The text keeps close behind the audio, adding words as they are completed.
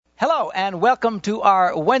Hello and welcome to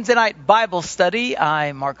our Wednesday night Bible study.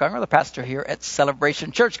 I'm Mark Unger, the pastor here at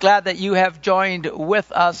Celebration Church. Glad that you have joined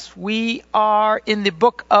with us. We are in the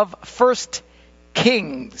book of 1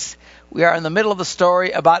 Kings. We are in the middle of the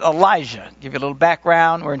story about Elijah. Give you a little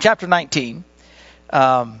background. We're in chapter 19.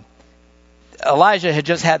 Elijah had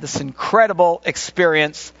just had this incredible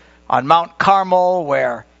experience on Mount Carmel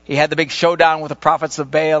where he had the big showdown with the prophets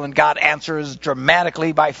of Baal, and God answers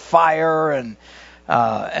dramatically by fire, and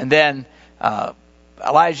then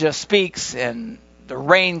Elijah speaks, and the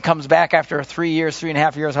rain comes back after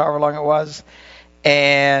 3.5 years, however long it was,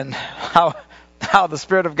 and how the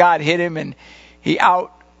Spirit of God hit him, and he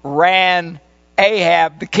outran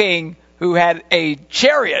Ahab, the king, who had a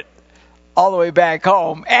chariot all the way back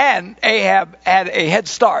home, and Ahab had a head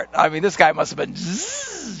start. I mean, this guy must have been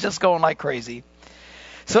just going like crazy.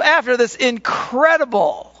 So after this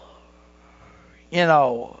incredible,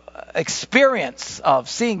 experience of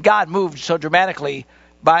seeing God move so dramatically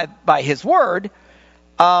by his word,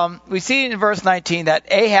 we see in verse 19 that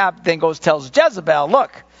Ahab then tells Jezebel,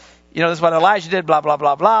 look, this is what Elijah did, blah, blah,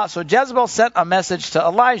 blah, blah. So Jezebel sent a message to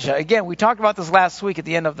Elijah. Again, we talked about this last week at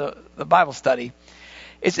the end of the Bible study.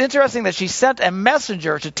 It's interesting that she sent a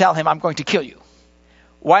messenger to tell him, I'm going to kill you.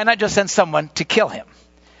 Why not just send someone to kill him?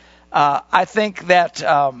 I think that,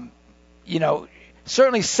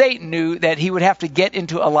 certainly Satan knew that he would have to get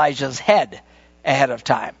into Elijah's head ahead of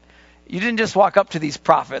time. You didn't just walk up to these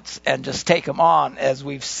prophets and just take them on, as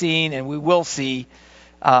we've seen and we will see.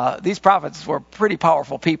 These prophets were pretty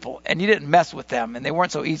powerful people, and you didn't mess with them, and they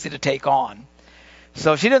weren't so easy to take on.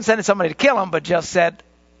 So she didn't send somebody to kill him, but just said,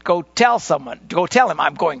 go tell him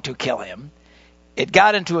I'm going to kill him. It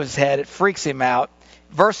got into his head. It freaks him out.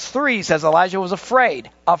 Verse 3 says Elijah was afraid.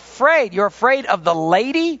 Afraid? You're afraid of the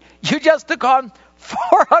lady? You just took on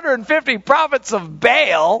 450 prophets of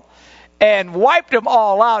Baal and wiped them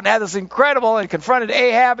all out and had this incredible and confronted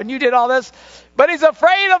Ahab, and you did all this, but he's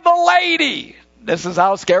afraid of the lady. This is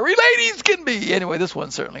how scary ladies can be. Anyway, this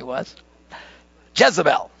one certainly was.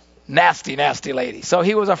 Jezebel. Nasty, nasty lady. So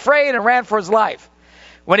he was afraid and ran for his life.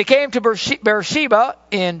 When he came to Beersheba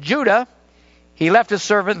in Judah, he left his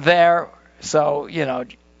servant there. So,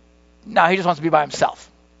 now he just wants to be by himself,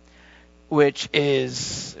 which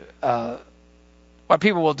is what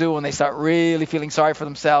people will do when they start really feeling sorry for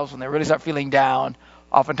themselves, when they really start feeling down.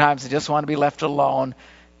 Oftentimes they just want to be left alone.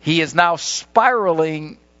 He is now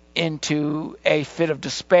spiraling into a fit of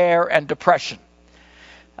despair and depression.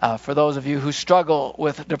 For those of you who struggle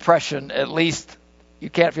with depression, at least you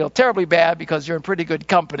can't feel terribly bad because you're in pretty good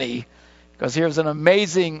company. Because here's an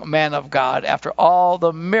amazing man of God. After all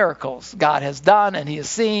the miracles God has done and he has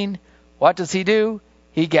seen, what does he do?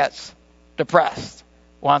 He gets depressed,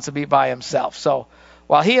 wants to be by himself. So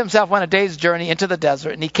while he himself went a day's journey into the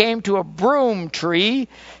desert, and he came to a broom tree,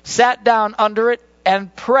 sat down under it,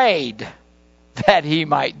 and prayed that he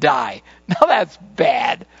might die. Now that's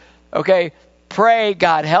bad. Okay? Pray,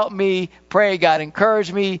 God help me. Pray, God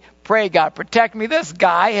encourage me. Pray, God protect me. This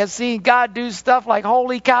guy has seen God do stuff like,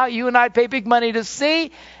 holy cow, you and I pay big money to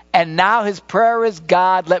see. And now his prayer is,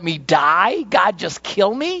 God, let me die. God, just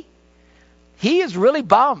kill me. He is really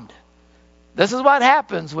bummed. This is what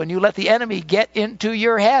happens when you let the enemy get into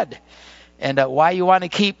your head. And why you want to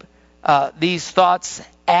keep these thoughts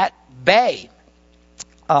at bay.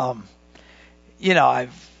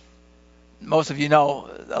 Most of you know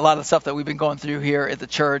a lot of the stuff that we've been going through here at the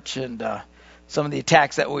church, and some of the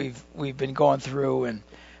attacks that we've been going through, and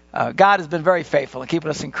God has been very faithful in keeping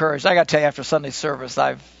us encouraged. I got to tell you, after Sunday service,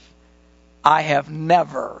 I have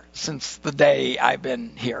never, since the day I've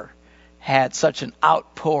been here, had such an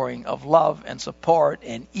outpouring of love and support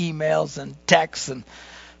and emails and texts. And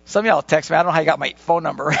some of y'all text me. I don't know how you got my phone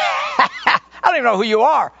number. I don't even know who you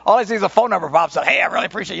are. All I see is a phone number pops up. Hey, I really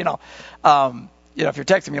appreciate if you're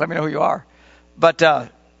texting me, let me know who you are. But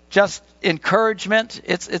just encouragement,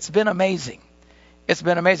 it's been amazing. It's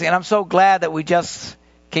been amazing. And I'm so glad that we just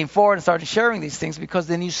came forward and started sharing these things, because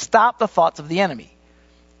then you stop the thoughts of the enemy.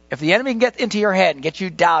 If the enemy can get into your head and get you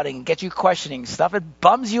doubting and get you questioning stuff, it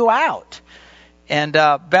bums you out. And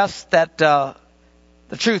best that the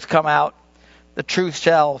truth come out. The truth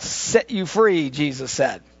shall set you free, Jesus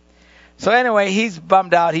said. So anyway, he's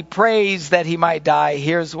bummed out. He prays that he might die.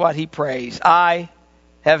 Here's what he prays. I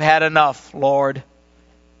have had enough, Lord.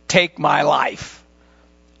 Take my life.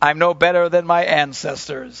 I'm no better than my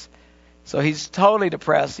ancestors. So he's totally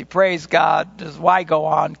depressed. He prays God, just why go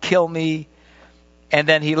on? Kill me. And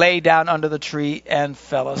then he lay down under the tree and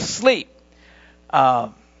fell asleep.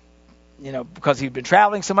 Because he'd been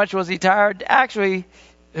traveling so much, was he tired? Actually,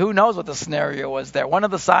 who knows what the scenario was there. One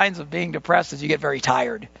of the signs of being depressed is you get very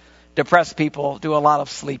tired. Depressed people do a lot of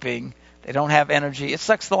sleeping. They don't have energy. It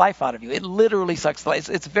sucks the life out of you. It literally sucks the life.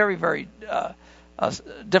 It's very, very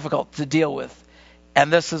difficult to deal with.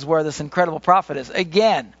 And this is where this incredible prophet is.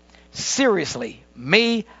 Again, seriously,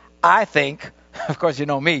 I think, of course you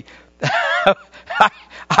know me,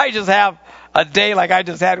 I just have a day like I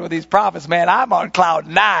just had with these prophets, man. I'm on cloud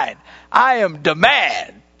 9. I am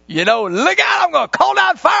demand. Look out, I'm going to call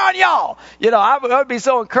down fire on y'all. I would be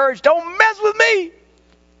so encouraged. Don't mess with me.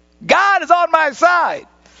 God is on my side.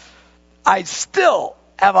 I still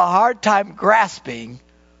have a hard time grasping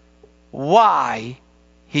why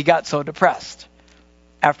he got so depressed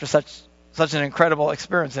after such an incredible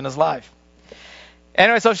experience in his life.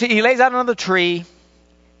 Anyway, so he lays out under the tree.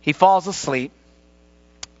 He falls asleep.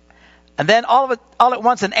 And then all at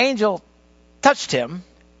once an angel touched him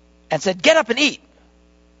and said, "Get up and eat."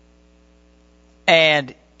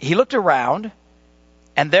 And he looked around,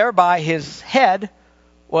 and there by his head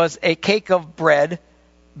was a cake of bread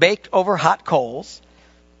baked over hot coals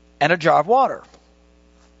and a jar of water.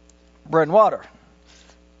 Bread and water.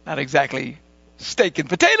 Not exactly steak and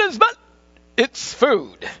potatoes, but it's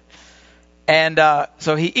food. And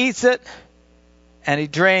so he eats it, and he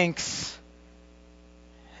drinks,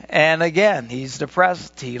 and again, he's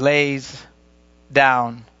depressed. He lays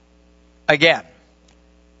down again.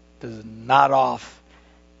 Does not off.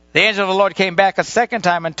 The angel of the Lord came back a second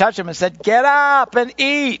time and touched him and said, "Get up and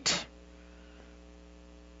eat,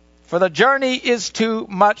 for the journey is too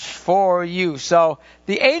much for you." So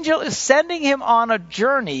the angel is sending him on a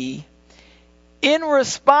journey in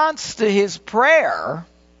response to his prayer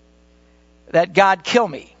that God kill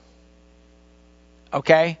me.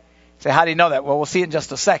 Okay? So how do you know that? Well, we'll see in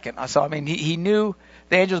just a second. So, he knew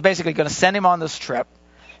the angel was basically going to send him on this trip.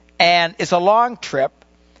 And it's a long trip.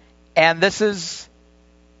 And this is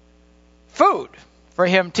food for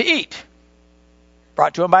him to eat.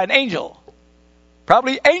 Brought to him by an angel.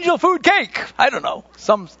 Probably angel food cake. I don't know.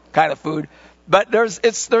 Some kind of food. But there's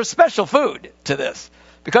special food to this.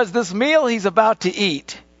 Because this meal he's about to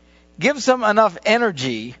eat gives him enough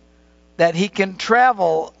energy that he can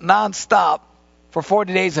travel nonstop for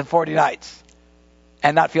 40 days and 40 nights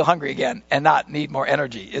and not feel hungry again and not need more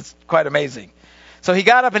energy. It's quite amazing. So he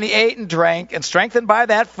got up and he ate and drank, and strengthened by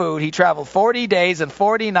that food, he traveled 40 days and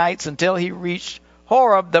 40 nights until he reached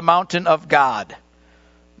Horeb, the mountain of God.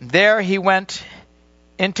 There he went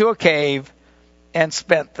into a cave and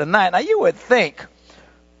spent the night. Now you would think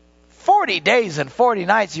 40 days and 40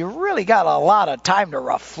 nights, you really got a lot of time to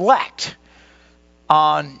reflect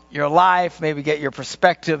on your life, maybe get your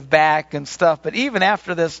perspective back and stuff. But even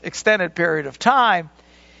after this extended period of time,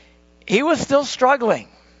 he was still struggling.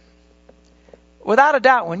 Without a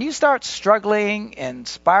doubt, when you start struggling and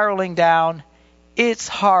spiraling down, it's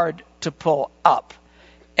hard to pull up.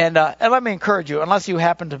 And let me encourage you, unless you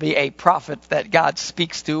happen to be a prophet that God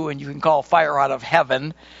speaks to and you can call fire out of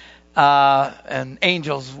heaven, and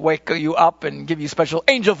angels wake you up and give you special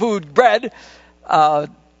angel food bread,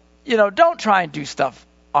 don't try and do stuff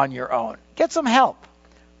on your own. Get some help.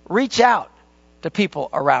 Reach out to people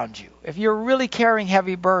around you. If you're really carrying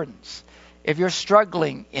heavy burdens, if you're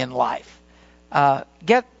struggling in life,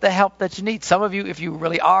 get the help that you need. Some of you, if you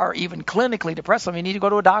really are even clinically depressed, some of you need to go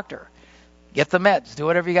to a doctor. Get the meds. Do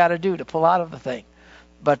whatever you got to do to pull out of the thing.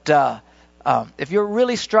 But if you're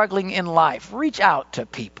really struggling in life, reach out to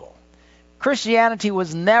people. Christianity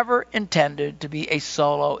was never intended to be a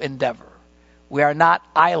solo endeavor. We are not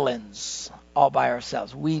islands all by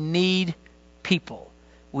ourselves. We need people.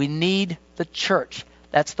 We need the church.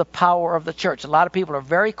 That's the power of the church. A lot of people are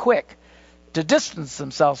very quick to distance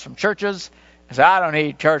themselves from churches and say, "I don't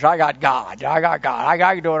need church. I got God. I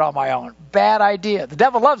can do it on my own." Bad idea. The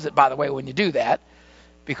devil loves it, by the way, when you do that,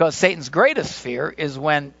 because Satan's greatest fear is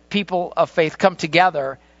when people of faith come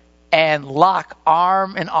together and lock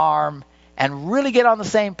arm in arm and really get on the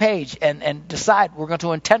same page and decide we're going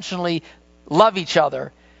to intentionally love each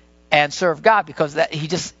other and serve God, because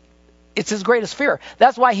it's his greatest fear.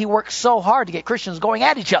 That's why he works so hard to get Christians going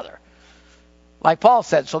at each other. Like Paul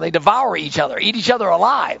said, so they devour each other, eat each other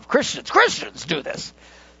alive. Christians do this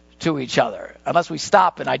to each other. Unless we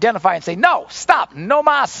stop and identify and say, "No, stop, no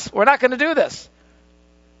mas. We're not going to do this.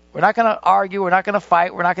 We're not going to argue. We're not going to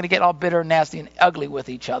fight. We're not going to get all bitter, nasty, and ugly with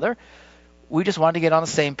each other. We just want to get on the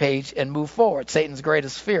same page and move forward." Satan's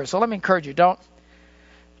greatest fear. So let me encourage you, don't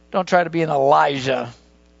try to be an Elijah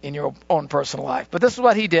in your own personal life. But this is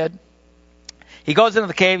what he did. He goes into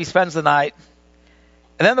the cave, he spends the night,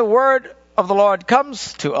 and then the word of the Lord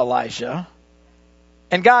comes to Elijah,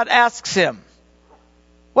 and God asks him,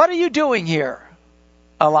 "What are you doing here,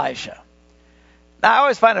 Elijah?" Now, I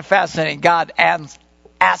always find it fascinating. God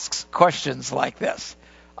asks questions like this.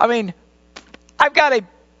 I mean, I've got a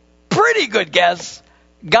pretty good guess.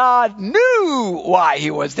 God knew why he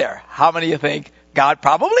was there. How many of you think God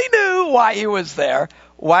probably knew why he was there?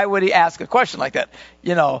 Why would he ask a question like that?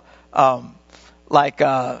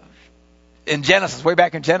 In Genesis, way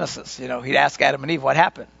back in Genesis, he'd ask Adam and Eve, what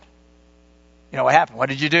happened? What happened? What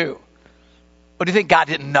did you do? What do you think God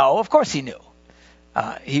didn't know? Of course he knew.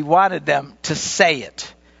 He wanted them to say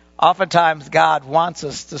it. Oftentimes God wants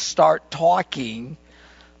us to start talking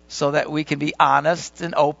so that we can be honest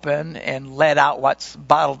and open and let out what's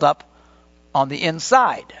bottled up on the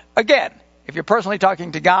inside. Again, if you're personally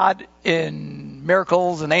talking to God in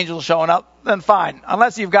miracles and angels showing up, then fine.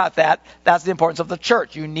 Unless you've got that, that's the importance of the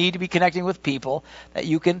church. You need to be connecting with people that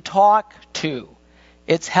you can talk to.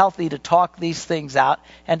 It's healthy to talk these things out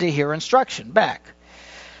and to hear instruction back.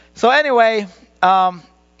 So anyway,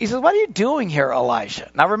 he says, what are you doing here,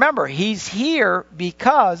 Elijah? Now remember, he's here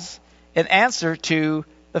because in answer to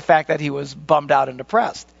the fact that he was bummed out and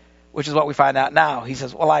depressed, which is what we find out now. He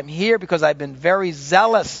says, well, I'm here because I've been very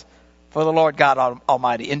zealous for the Lord God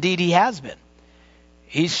Almighty. Indeed, he has been.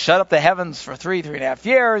 He's shut up the heavens for 3.5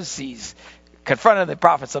 years. He's confronted the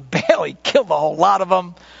prophets of Baal. He killed a whole lot of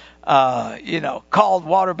them. Called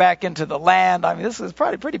water back into the land. I mean, this is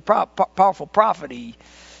probably pretty powerful prophet. He,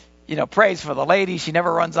 prays for the lady. She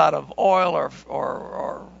never runs out of oil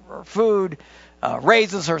or food.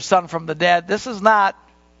 Raises her son from the dead. This is not,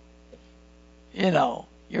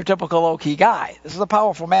 your typical low-key guy. This is a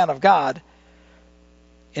powerful man of God.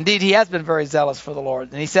 Indeed, he has been very zealous for the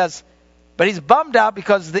Lord. And he says, but he's bummed out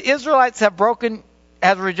because the Israelites have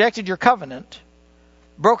rejected your covenant,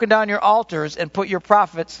 broken down your altars, and put your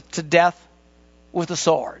prophets to death with the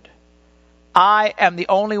sword. I am the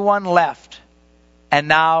only one left, and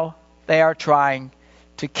now they are trying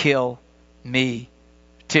to kill me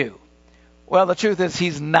too. Well, the truth is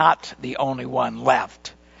he's not the only one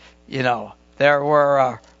left. There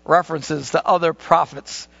were references to other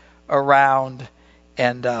prophets around,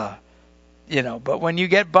 and but when you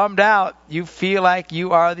get bummed out, you feel like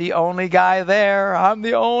you are the only guy there. I'm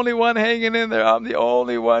the only one hanging in there. I'm the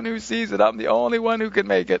only one who sees it. I'm the only one who can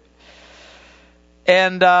make it.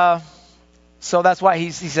 And so that's why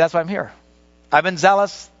he said, that's why I'm here. I've been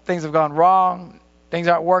zealous. Things have gone wrong. Things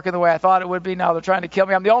aren't working the way I thought it would be. Now they're trying to kill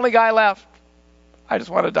me. I'm the only guy left. I just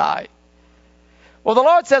want to die. Well, the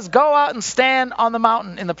Lord says, go out and stand on the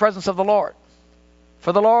mountain in the presence of the Lord,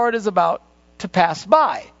 for the Lord is about to pass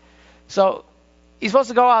by. So he's supposed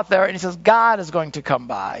to go out there, and he says, God is going to come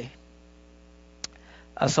by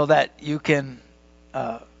so that you can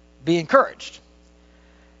be encouraged.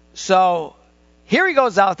 So here he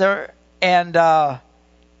goes out there, and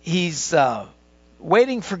he's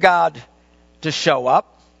waiting for God to show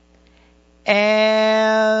up.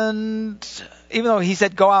 And even though he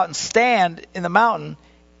said go out and stand in the mountain,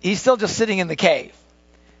 he's still just sitting in the cave.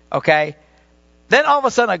 Okay? Then all of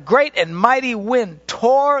a sudden a great and mighty wind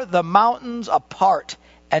tore the mountains apart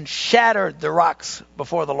and shattered the rocks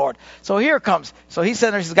before the Lord. So here it comes. So he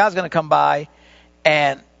said, God's going to come by,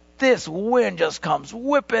 and this wind just comes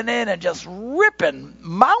whipping in and just ripping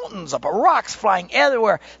mountains up, rocks flying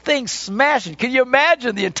everywhere, things smashing. Can you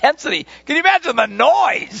imagine the intensity? Can you imagine the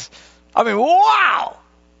noise? I mean, wow!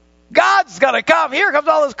 God's going to come. Here comes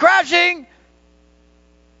all this crashing.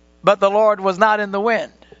 But the Lord was not in the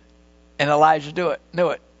wind. And Elijah knew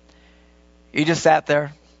it. He just sat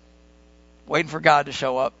there, waiting for God to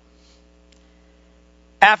show up.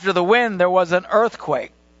 After the wind, there was an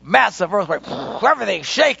earthquake. Massive earthquake. Everything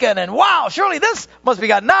shaking, and wow, surely this must be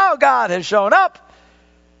God. Now God has shown up.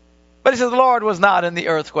 But he said the Lord was not in the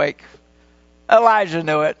earthquake. Elijah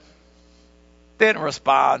knew it. Didn't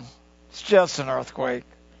respond. It's just an earthquake.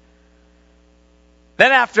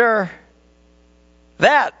 Then after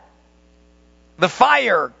that, the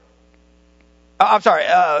fire...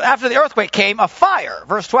 after the earthquake came a fire,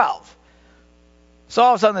 verse 12. So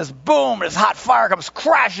all of a sudden this boom, this hot fire comes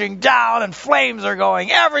crashing down and flames are going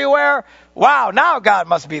everywhere. Wow, now God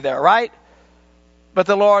must be there, right? But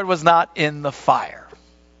the Lord was not in the fire.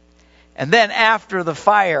 And then after the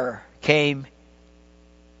fire came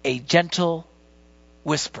a gentle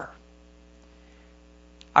whisper.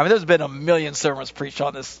 I mean, there's been a million sermons preached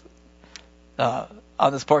on this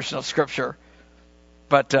portion of Scripture.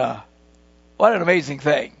 But what an amazing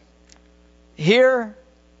thing. Here,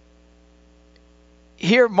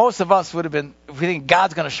 most of us would have been, if we think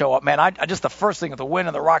God's going to show up, man, I just the first thing with the wind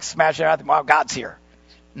and the rocks smashing, I think, wow, God's here.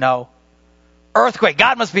 No. Earthquake,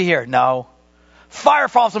 God must be here. No. Fire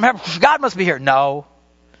falls from heaven, God must be here. No.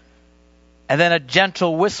 And then a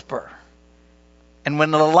gentle whisper. And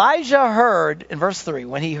when Elijah heard, in verse 3,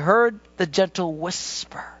 when he heard the gentle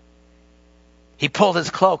whisper, He pulled his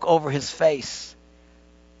cloak over his face.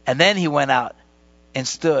 And then he went out and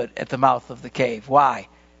stood at the mouth of the cave. Why?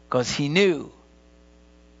 Because he knew,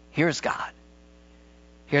 here's God.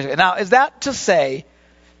 Now, is that to say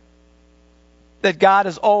that God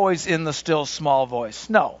is always in the still small voice?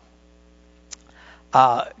 No.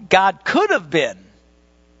 God could have been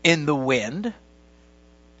in the wind,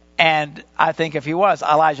 and I think if he was,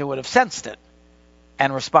 Elijah would have sensed it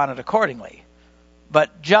and responded accordingly.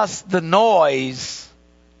 But just the noise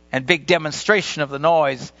and big demonstration of the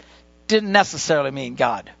noise didn't necessarily mean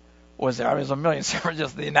God was there. I mean, there's a million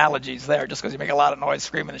just the analogies there. Just because you make a lot of noise,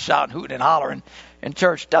 screaming and shouting, hooting and hollering in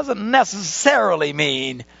church doesn't necessarily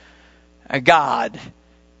mean God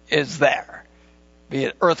is there. Be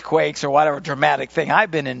it earthquakes or whatever dramatic thing.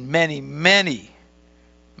 I've been in many, many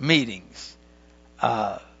meetings.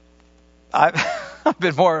 I've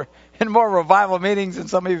been in more revival meetings than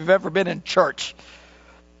some of you have ever been in church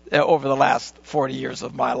over the last 40 years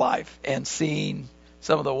of my life, and seen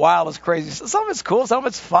some of the wildest, craziest. Some of it's cool, some of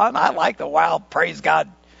it's fun. I like the wild, praise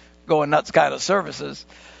God, going nuts kind of services.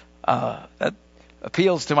 That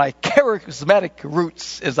appeals to my charismatic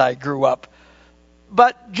roots as I grew up.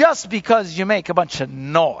 But just because you make a bunch of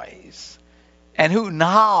noise and hoot and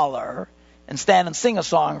holler and stand and sing a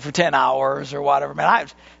song for 10 hours or whatever, man,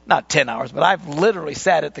 not 10 hours, but I've literally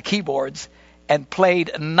sat at the keyboards and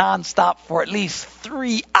played nonstop for at least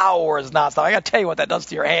 3 hours nonstop. I got to tell you what that does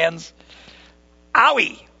to your hands.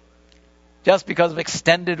 Owie! Just because of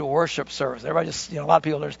extended worship service. Everybody just, a lot of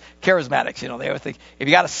people are charismatics, they always think if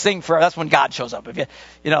you got to sing forever, that's when God shows up. If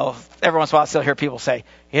every once in a while I still hear people say,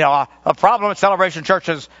 the problem with Celebration Church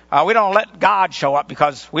is we don't let God show up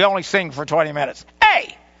because we only sing for 20 minutes.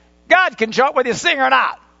 Hey! God can show up whether you sing or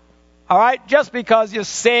not. All right? Just because you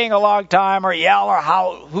sing a long time or yell or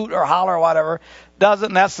hoot or holler or whatever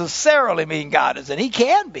doesn't necessarily mean God is in. He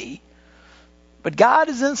can be. But God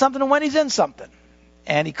is in something when he's in something.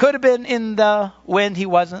 And he could have been in the wind, he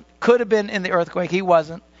wasn't. Could have been in the earthquake, he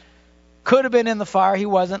wasn't. Could have been in the fire, he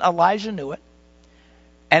wasn't. Elijah knew it.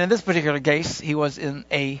 And in this particular case, he was in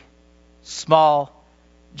a small,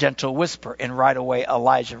 gentle whisper. And right away,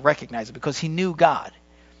 Elijah recognized it because he knew God.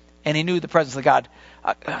 And he knew the presence of God.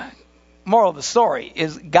 Moral of the story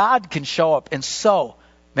is God can show up in so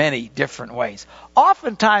many different ways.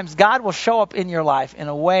 Oftentimes, God will show up in your life in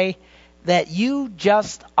a way that you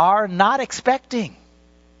just are not expecting.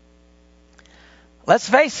 Let's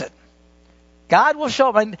face it. God will show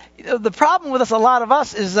up. And the problem with us, a lot of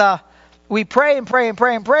us, is we pray and pray and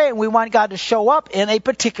pray and pray, and we want God to show up in a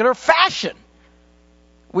particular fashion.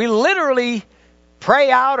 We literally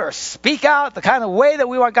pray out or speak out the kind of way that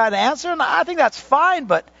we want God to answer, and I think that's fine,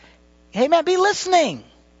 but hey, man, be listening.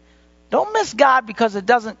 Don't miss God because it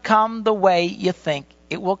doesn't come the way you think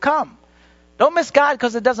it will come. Don't miss God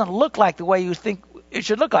because it doesn't look like the way you think it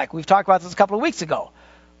should look like. We've talked about this a couple of weeks ago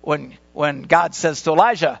when God says to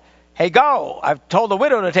Elijah, hey, go. I've told the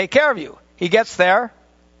widow to take care of you. He gets there.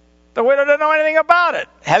 The widow doesn't know anything about it.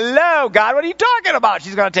 Hello, God, what are you talking about?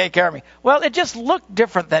 She's going to take care of me. Well, it just looked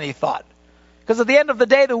different than he thought. Because at the end of the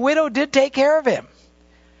day, the widow did take care of him.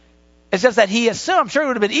 It's just that he assumed, I'm sure it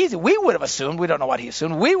would have been easy. We would have assumed, we don't know what he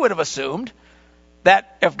assumed, we would have assumed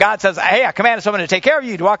that if God says, hey, I commanded someone to take care of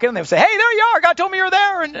you, you'd walk in and they would say, hey, there you are, God told me you're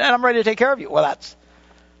there, and I'm ready to take care of you. Well,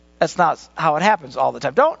 that's not how it happens all the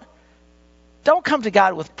time. Don't come to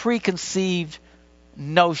God with preconceived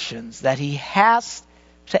notions that he has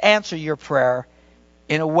to answer your prayer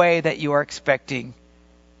in a way that you are expecting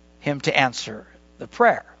him to answer the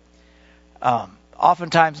prayer.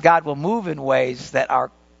 Oftentimes, God will move in ways that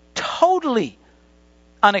are totally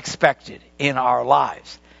unexpected in our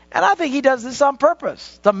lives. And I think he does this on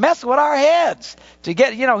purpose, to mess with our heads, to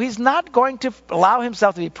get, he's not going to allow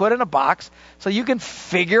himself to be put in a box so you can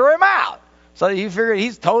figure him out. So you figure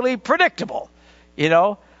he's totally predictable.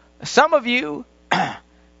 Some of you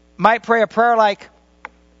might pray a prayer like,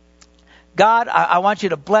 God, I want you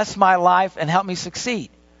to bless my life and help me succeed.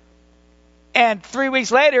 And 3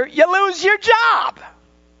 weeks later, you lose your job.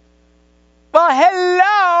 Well,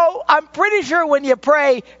 hello. I'm pretty sure when you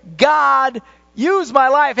pray, God, use my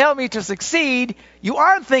life, help me to succeed, you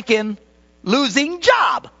aren't thinking losing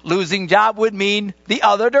job. Losing job would mean the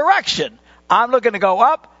other direction. I'm looking to go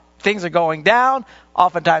up. Things are going down.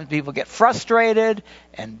 Oftentimes people get frustrated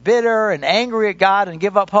and bitter and angry at God and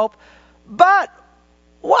give up hope. But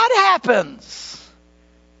what happens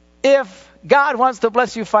if God wants to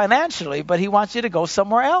bless you financially, but he wants you to go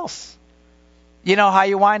somewhere else? You know how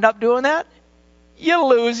you wind up doing that? You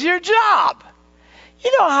lose your job.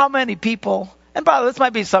 You know how many people, and by the way, this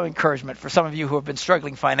might be some encouragement for some of you who have been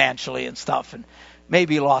struggling financially and stuff and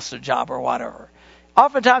maybe lost their job or whatever.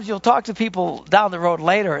 Oftentimes you'll talk to people down the road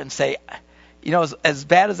later and say, as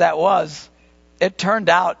bad as that was, it turned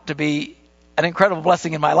out to be an incredible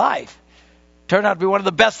blessing in my life. Turned out to be one of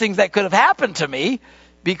the best things that could have happened to me,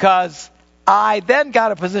 because I then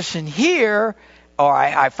got a position here, or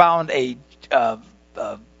I found an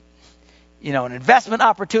investment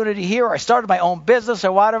opportunity here, or I started my own business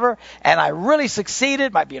or whatever, and I really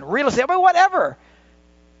succeeded, might be in real estate, but whatever.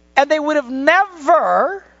 And they would have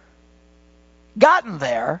never gotten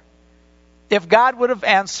there if God would have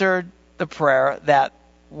answered the prayer that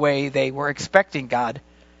way they were expecting God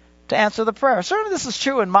to answer the prayer. Certainly this is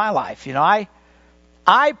true in my life.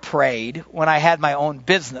 I prayed when I had my own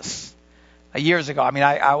business years ago. I mean,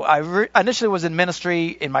 I initially was in ministry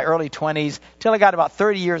in my early 20s till I got about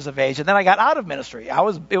 30 years of age, and then I got out of ministry.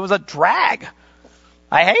 It was a drag.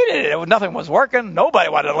 I hated it. Nothing was working. Nobody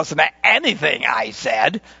wanted to listen to anything I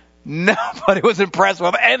said. Nobody was impressed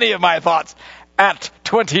with any of my thoughts at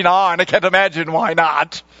 29. I can't imagine why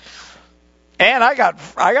not. And I got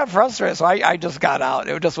frustrated, so I just got out.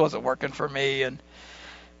 It just wasn't working for me. And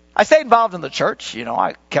I stayed involved in the church.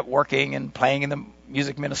 I kept working and playing in the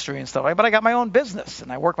music ministry and stuff like that. But I got my own business,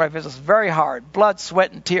 and I worked my business very hard. Blood,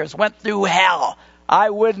 sweat, and tears. Went through hell. I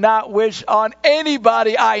would not wish on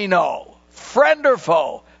anybody I know, friend or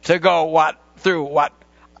foe, to go through what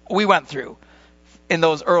we went through in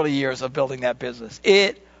those early years of building that business.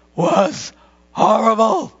 It was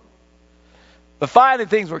horrible. But finally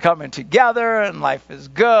things were coming together, and life is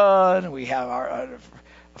good, and we have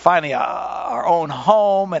finally our own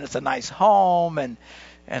home, and it's a nice home, and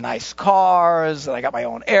nice cars, and I got my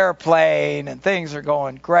own airplane, and things are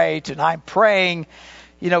going great, and I'm praying,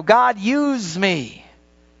 God, use me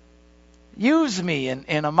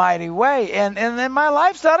in a mighty way. And then my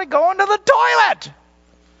life started going to the toilet.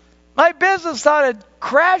 My business started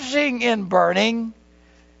crashing and burning.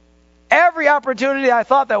 Every opportunity I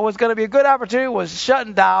thought that was going to be a good opportunity was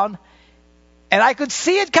shutting down. And I could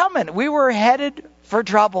see it coming. We were headed for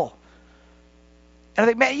trouble. And I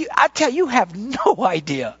think, man, I tell you, you have no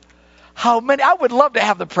idea how many. I would love to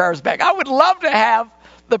have the prayers back. I would love to have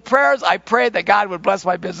the prayers I prayed that God would bless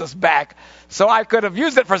my business back, so I could have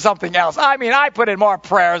used it for something else. I mean, I put in more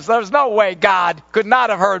prayers. There's no way God could not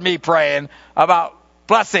have heard me praying about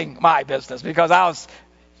blessing my business, because I was,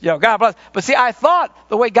 God bless. But see, I thought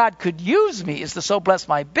the way God could use me is to so bless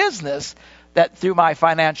my business that through my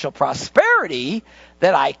financial prosperity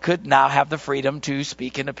that I could now have the freedom to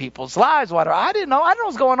speak into people's lives. I didn't know. I didn't know what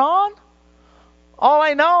was going on. All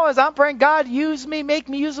I know is I'm praying, God, use me, make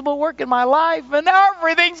me usable work in my life, and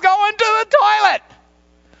everything's going to the toilet.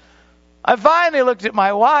 I finally looked at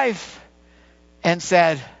my wife and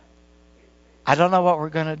said, I don't know what we're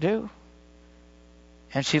going to do.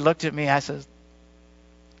 And she looked at me. I said,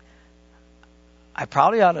 I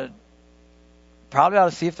probably ought to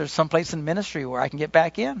see if there's some place in ministry where I can get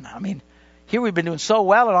back in. I mean, here we've been doing so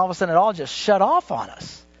well, and all of a sudden it all just shut off on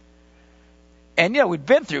us. And, we'd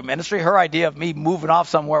been through ministry. Her idea of me moving off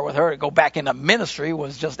somewhere with her to go back into ministry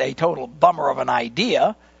was just a total bummer of an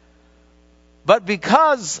idea. But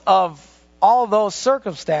because of all those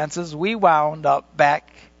circumstances, we wound up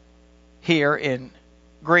back here in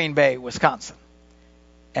Green Bay, Wisconsin,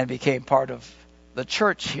 and became part of the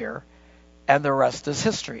church here. And the rest is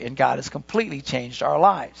history. And God has completely changed our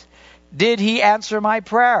lives. Did He answer my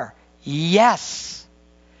prayer? Yes.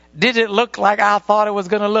 Did it look like I thought it was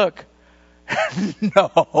going to look?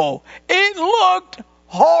 No. It looked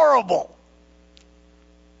horrible.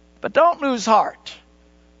 But don't lose heart.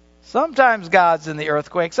 Sometimes God's in the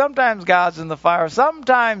earthquake. Sometimes God's in the fire.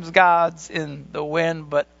 Sometimes God's in the wind.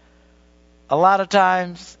 But a lot of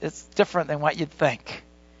times it's different than what you'd think.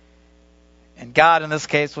 And God, in this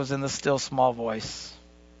case, was in the still small voice.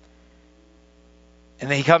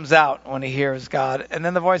 And then he comes out when he hears God. And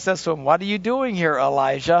then the voice says to him, what are you doing here,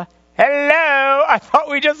 Elijah? Hello, I thought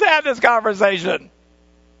we just had this conversation.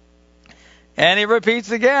 And he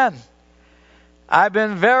repeats again, I've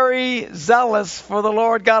been very zealous for the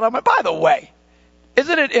Lord God Almighty. By the way,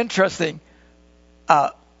 isn't it interesting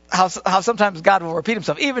how sometimes God will repeat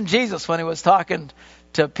himself? Even Jesus, when he was talking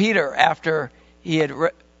to Peter after he had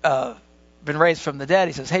been raised from the dead,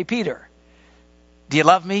 he says, hey, Peter, do you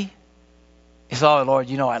love me? He says, oh, Lord,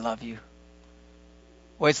 you know I love you.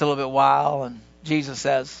 Waits a little bit while, and Jesus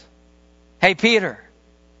says, hey, Peter,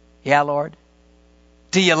 yeah, Lord,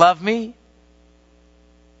 do you love me?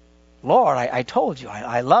 Lord, I told you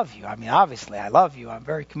I love you. I mean, obviously, I love you. I'm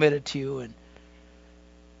very committed to you. And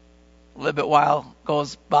a little bit while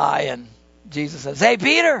goes by, and Jesus says, hey,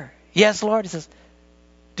 Peter, yes, Lord. He says,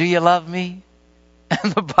 do you love me?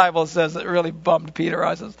 And the Bible says it really bummed Peter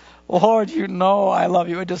out. He says, Lord, you know I love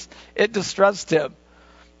you. It distressed him.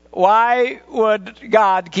 Why would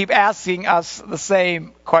God keep asking us the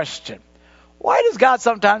same question? Why does God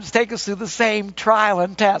sometimes take us through the same trial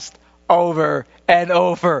and test over and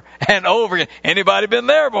over and over again? Anybody been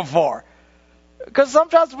there before? Because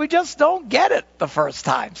sometimes we just don't get it the first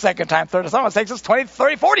time, second time, third time. Sometimes it takes us 20,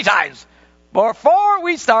 30, 40 times before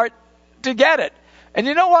we start to get it. And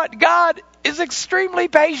you know what? God is extremely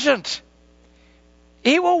patient.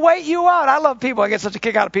 He will wait you out. I love people. I get such a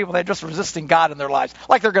kick out of people. They're just resisting God in their lives,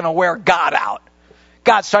 like they're going to wear God out.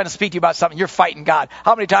 God's trying to speak to you about something. You're fighting God.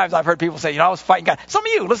 How many times I've heard people say, I was fighting God. Some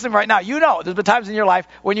of you listening right now, you know there's been times in your life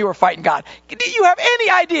when you were fighting God. Do you have any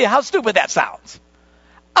idea how stupid that sounds?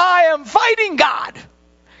 I am fighting God.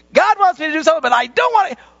 God wants me to do something, but I don't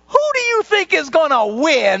want to. Who do you think is going to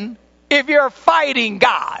win if you're fighting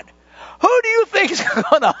God? Who do you think is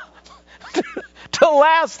going to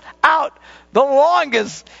last out the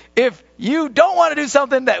longest if you don't want to do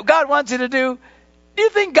something that God wants you to do? Do you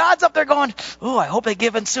think God's up there going, oh, I hope they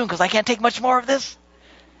give in soon because I can't take much more of this?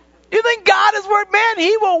 You think God is worth, man,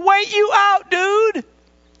 he will wait you out, dude.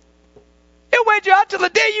 He'll wait you out till the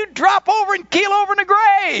day you drop over and keel over in the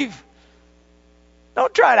grave.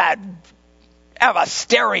 Don't try to have a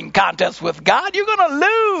staring contest with God. You're going to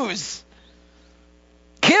lose.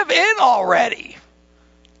 Give in already.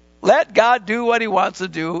 Let God do what he wants to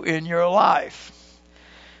do in your life.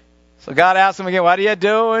 So God asked him again, what are you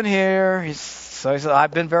doing here? So he said,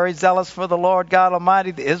 I've been very zealous for the Lord God Almighty.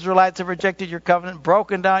 The Israelites have rejected your covenant,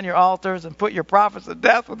 broken down your altars, and put your prophets to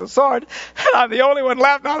death with the sword. And I'm the only one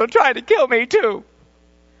left now. They're trying to kill me too.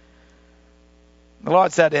 The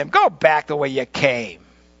Lord said to him, go back the way you came.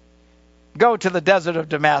 Go to the desert of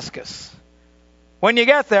Damascus. When you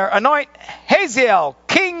get there, anoint Hazael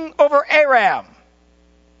king over Aram.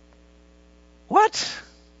 What?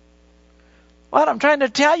 What I'm trying to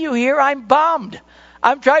tell you here, I'm bummed.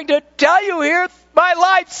 I'm trying to tell you here, my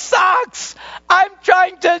life sucks. I'm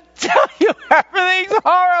trying to tell you everything's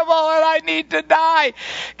horrible and I need to die.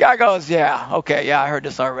 God goes, yeah, okay, yeah, I heard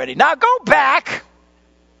this already. Now go back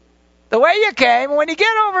the way you came. When you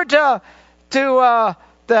get over to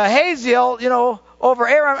the Hazael, over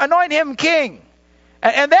Aram, anoint him king.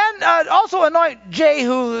 And then also anoint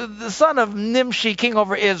Jehu, the son of Nimshi, king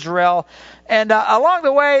over Israel. And along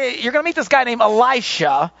the way, you're going to meet this guy named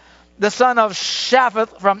Elisha, the son of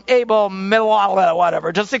Shaphat from Abel Meholah,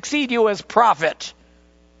 whatever, to succeed you as prophet.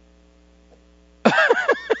 In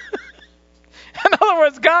other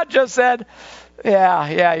words, God just said,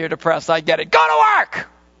 yeah, you're depressed. I get it. Go to work.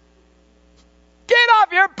 Get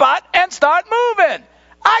off your butt and start moving.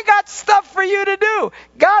 I got stuff for you to do.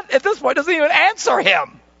 God, at this point, doesn't even answer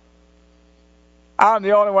him. I'm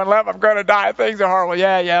the only one left. I'm going to die. Things are horrible.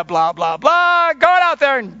 Yeah, blah, blah, blah. Go out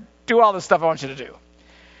there and do all the stuff I want you to do.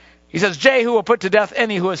 He says, Jehu will put to death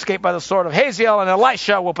any who escape by the sword of Hazael, and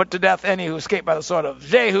Elisha will put to death any who escape by the sword of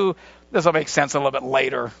Jehu. This will make sense a little bit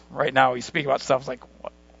later. Right now, he's speaking about stuff like,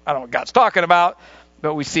 I don't know what God's talking about,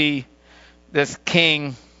 but we see this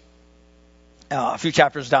king a few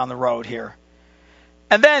chapters down the road here.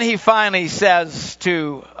 And then he finally says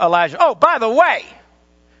to Elijah, oh, by the way,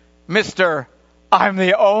 Mr. I'm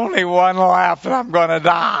the only one left and I'm going to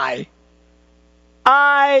die.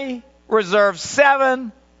 I reserve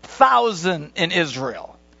 7,000 in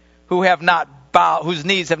Israel whose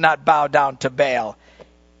knees have not bowed down to Baal,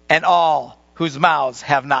 and all whose mouths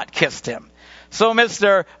have not kissed him. So,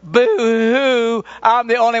 Mr. Boo-hoo, I'm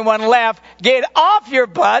the only one left. Get off your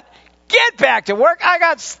butt. Get back to work. I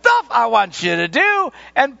got stuff I want you to do.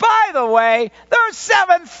 And by the way, there are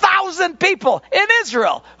 7,000 people in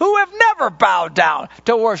Israel who have never bowed down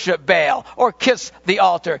to worship Baal or kiss the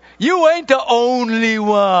altar. You ain't the only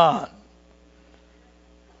one.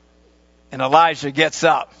 And Elijah gets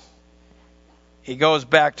up. He goes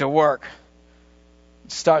back to work.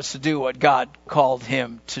 Starts to do what God called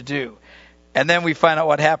him to do. And then we find out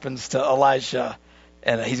what happens to Elijah.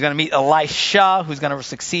 And he's going to meet Elisha, who's going to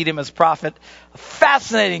succeed him as prophet.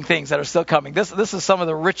 Fascinating things that are still coming. This is some of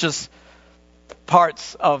the richest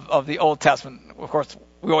parts of the Old Testament. Of course,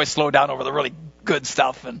 we always slow down over the really good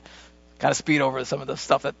stuff and kind of speed over some of the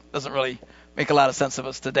stuff that doesn't really make a lot of sense of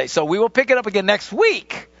us today. So we will pick it up again next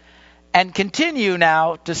week and continue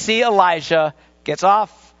now to see Elijah gets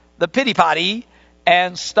off the pity potty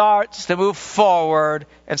and starts to move forward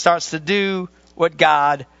and starts to do what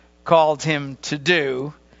God called him to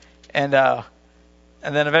do, and then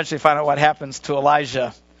eventually find out what happens to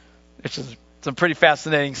Elijah, which is some pretty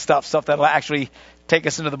fascinating stuff that'll actually take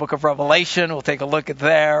us into the book of Revelation. We'll take a look at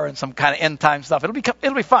there and some kind of end time stuff.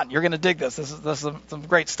 It'll be fun. You're going to dig this. This is some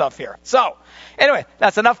great stuff here. So anyway,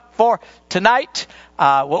 that's enough for tonight.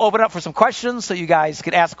 We'll open up for some questions so you guys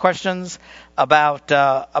can ask questions about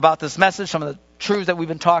this message, some of the truths that we've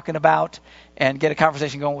been talking about, and get a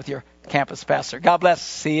conversation going with your campus pastor. God bless.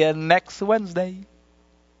 See you next Wednesday.